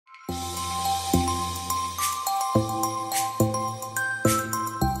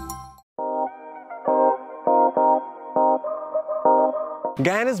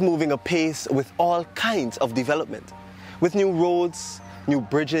Guyana is moving apace with all kinds of development, with new roads, new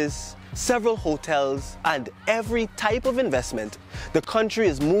bridges, several hotels, and every type of investment. The country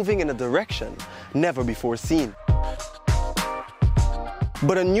is moving in a direction never before seen.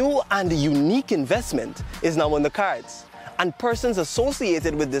 But a new and unique investment is now on the cards, and persons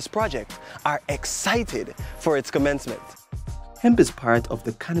associated with this project are excited for its commencement. Hemp is part of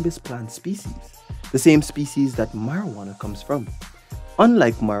the cannabis plant species, the same species that marijuana comes from.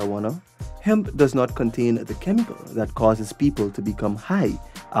 Unlike marijuana, hemp does not contain the chemical that causes people to become high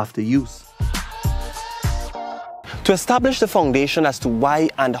after use. To establish the foundation as to why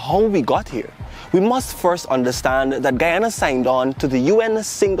and how we got here, we must first understand that Guyana signed on to the UN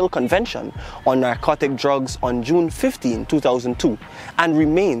Single Convention on Narcotic Drugs on June 15, 2002, and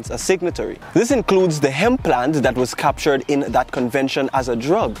remains a signatory. This includes the hemp plant that was captured in that convention as a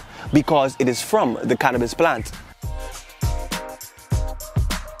drug because it is from the cannabis plant.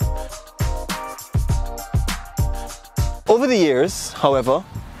 Over the years, however,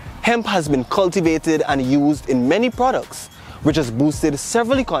 hemp has been cultivated and used in many products, which has boosted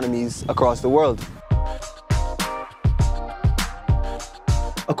several economies across the world.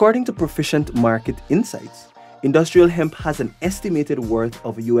 According to Proficient Market Insights, industrial hemp has an estimated worth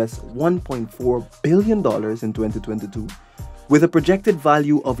of US $1.4 billion in 2022, with a projected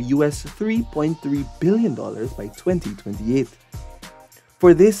value of US $3.3 billion by 2028.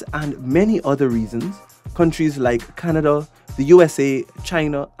 For this and many other reasons, countries like Canada, the USA,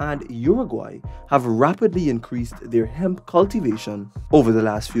 China, and Uruguay have rapidly increased their hemp cultivation over the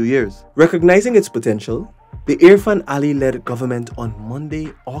last few years. Recognizing its potential, the Irfan Ali-led government on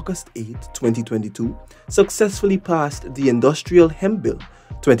Monday, August 8, 2022, successfully passed the Industrial Hemp Bill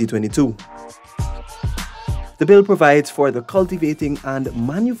 2022. The bill provides for the cultivating and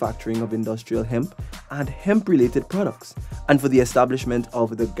manufacturing of industrial hemp and hemp-related products, and for the establishment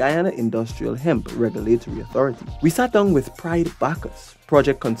of the Guyana Industrial Hemp Regulatory Authority. We sat down with Pride Bacchus,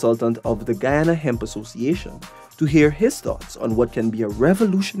 project consultant of the Guyana Hemp Association, to hear his thoughts on what can be a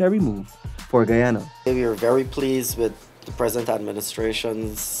revolutionary move for Guyana. We are very pleased with the present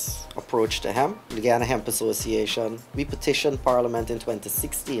administration's approach to hemp. The Guyana Hemp Association, we petitioned Parliament in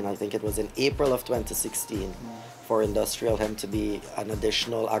 2016, I think it was in April of 2016, for industrial hemp to be an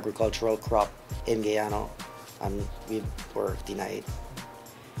additional agricultural crop in Guyana, and we were denied.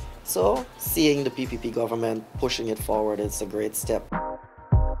 So, seeing the PPP government pushing it forward, it's a great step.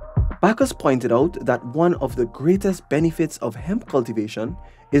 Bacchus pointed out that one of the greatest benefits of hemp cultivation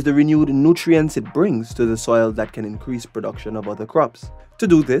is the renewed nutrients it brings to the soil that can increase production of other crops. To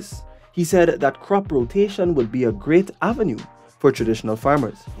do this, he said that crop rotation would be a great avenue for traditional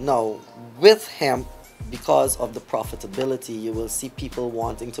farmers. Now, with hemp, because of the profitability, you will see people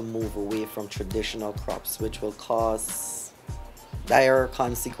wanting to move away from traditional crops, which will cause dire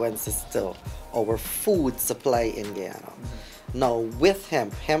consequences to our food supply in Guyana. Now, with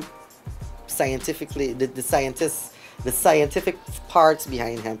hemp scientifically, the scientific parts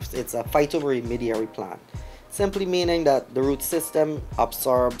behind hemp, it's a phytoremediary plant, simply meaning that the root system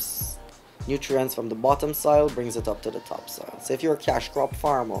absorbs nutrients from the bottom soil, brings it up to the top soil. So if you're a cash crop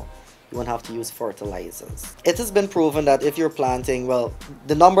farmer, you won't have to use fertilizers. It has been proven that if you're planting, well,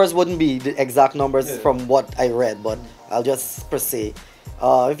 the numbers wouldn't be the exact numbers from what I read, but I'll just per se.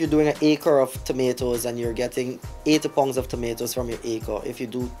 If you're doing an acre of tomatoes and you're getting 80 pounds of tomatoes from your acre, if you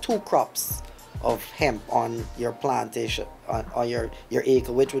do 2 crops of hemp on your plantation, on your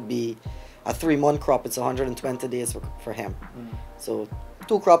acre, which would be a 3-month crop, it's 120 days for hemp. So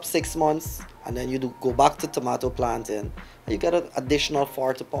 2 crops, 6 months, and then you go back to tomato planting, and you get an additional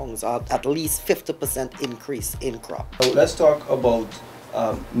 40 pounds, at least 50% increase in crop. So let's talk about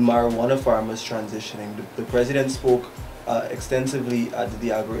marijuana farmers transitioning. The president spoke extensively at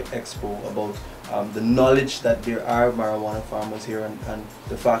the Agri Expo about the knowledge that there are marijuana farmers here and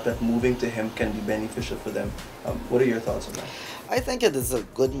the fact that moving to hemp can be beneficial for them. What are your thoughts on that? I think it is a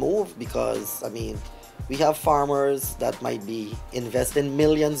good move because, I mean, we have farmers that might be investing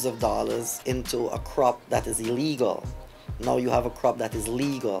millions of dollars into a crop that is illegal. Now you have a crop that is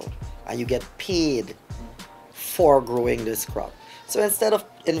legal and you get paid for growing this crop. So instead of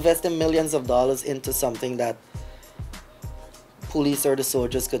investing millions of dollars into something that police or the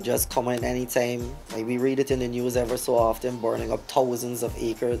soldiers could just come in anytime, like we read it in the news ever so often, burning up thousands of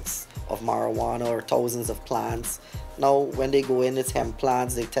acres of marijuana or thousands of plants. Now when they go in, it's hemp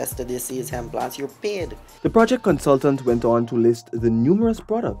plants, they test it, they see it's hemp plants, you're paid. The project consultant went on to list the numerous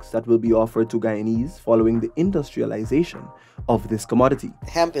products that will be offered to Guyanese following the industrialization of this commodity.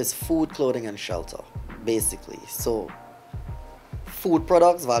 Hemp is food, clothing, and shelter, basically. So food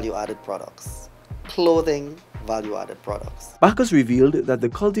products, value-added products. Clothing, value-added products. Bacchus revealed that the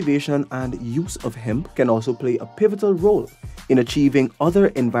cultivation and use of hemp can also play a pivotal role in achieving other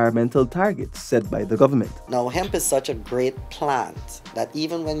environmental targets set by the government. Now, hemp is such a great plant that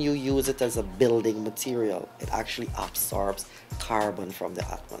even when you use it as a building material, it actually absorbs carbon from the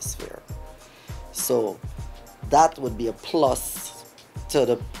atmosphere. So that would be a plus to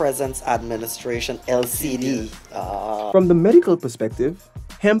the present administration LCD. From the medical perspective,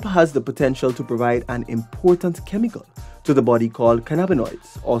 hemp has the potential to provide an important chemical to the body called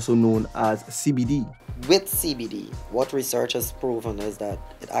cannabinoids, also known as CBD. With CBD, what research has proven is that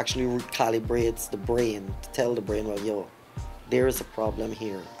it actually recalibrates the brain to tell the brain, well, yo, there is a problem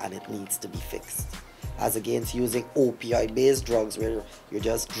here and it needs to be fixed. As against using opioid-based drugs where you're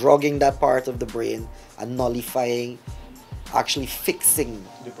just drugging that part of the brain and nullifying, actually fixing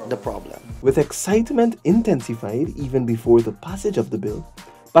the problem. With excitement intensified even before the passage of the bill,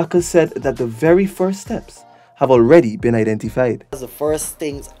 Bacchus said that the very first steps have already been identified. The first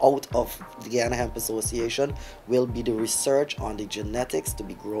things out of the Guyana Hemp Association will be the research on the genetics to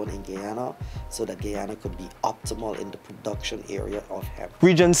be grown in Guyana so that Guyana could be optimal in the production area of hemp.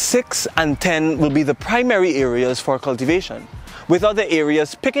 Regions 6 and 10 will be the primary areas for cultivation, with other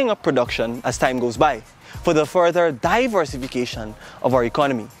areas picking up production as time goes by, for the further diversification of our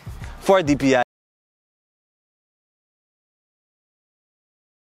economy. For DPI,